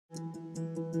I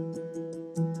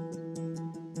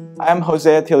am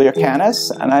Jose Artilio Canas,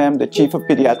 and I am the Chief of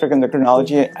Pediatric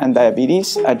Endocrinology and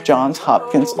Diabetes at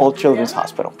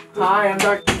JohnsHopkinsAllChildren'sHospital. Hi, I'm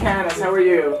Dr. Canas. How are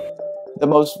you? The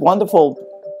most wonderful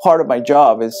part of my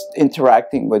job is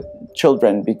interacting with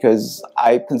children because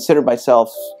I consider myself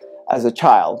as a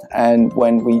child, and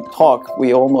when we talk,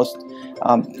 we almost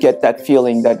get that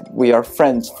feeling that we are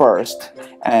friends first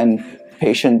and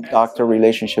patient-doctor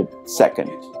relationship second.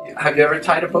 Have you ever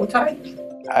tied a bow tie?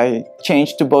 I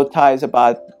changed to bow ties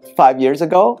about 5 years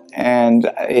ago,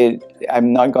 and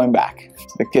I'm not going back.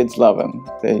 The kids love them.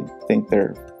 They think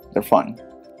they're fun.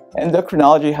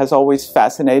 Endocrinology has always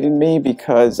fascinated me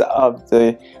because of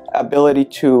the ability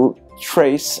to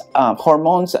trace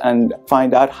hormones and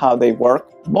find out how they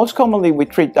work. Most commonly we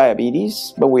treat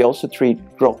diabetes, but we also treat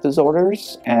growth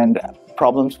disorders and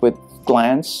problems with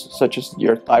glands such as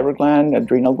your thyroid gland,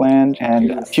 adrenal gland,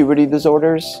 and puberty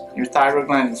disorders. Your thyroid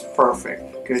gland is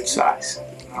perfect. Good size.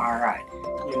 All right.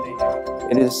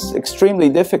 It is extremely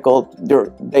difficult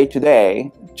day to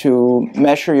day to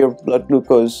measure your blood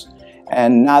glucose,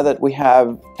 and now that we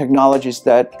have technologies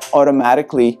that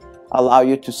automatically allow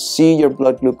you to see your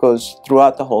blood glucose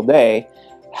throughout the whole day,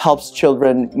 helps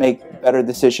children make better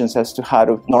decisions as to how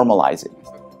to normalize it.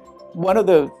 One of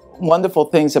the wonderful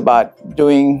things about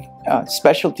doing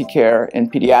specialty care in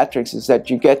pediatrics is that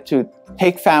you get to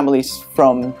take families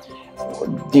from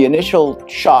the initial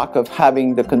shock of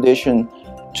having the condition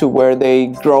to where they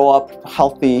grow up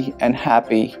healthy and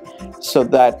happy, so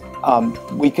that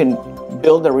we can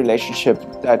build a relationship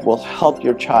that will help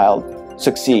your child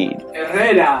succeed.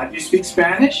 Herrera, do you speak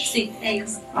Spanish? Sí,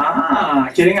 ellos.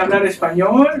 ¿Quieren hablar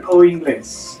español o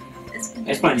inglés?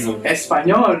 Español.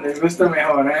 Español, les gusta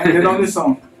mejor, ¿eh? ¿De dónde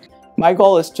son? My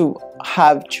goal is to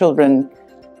have children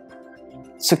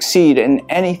succeed in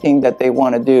anything that they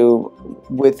want to do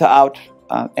without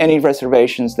any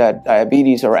reservations that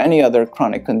diabetes or any other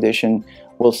chronic condition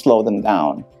will slow them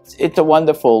down. It's a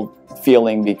wonderful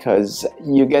feeling because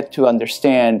you get to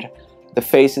understand the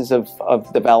phases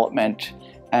of development,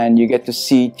 and you get to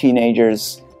see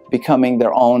teenagers becoming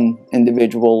their own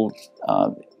individual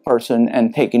person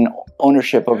and taking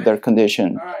ownership of their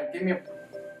condition. All right, give me a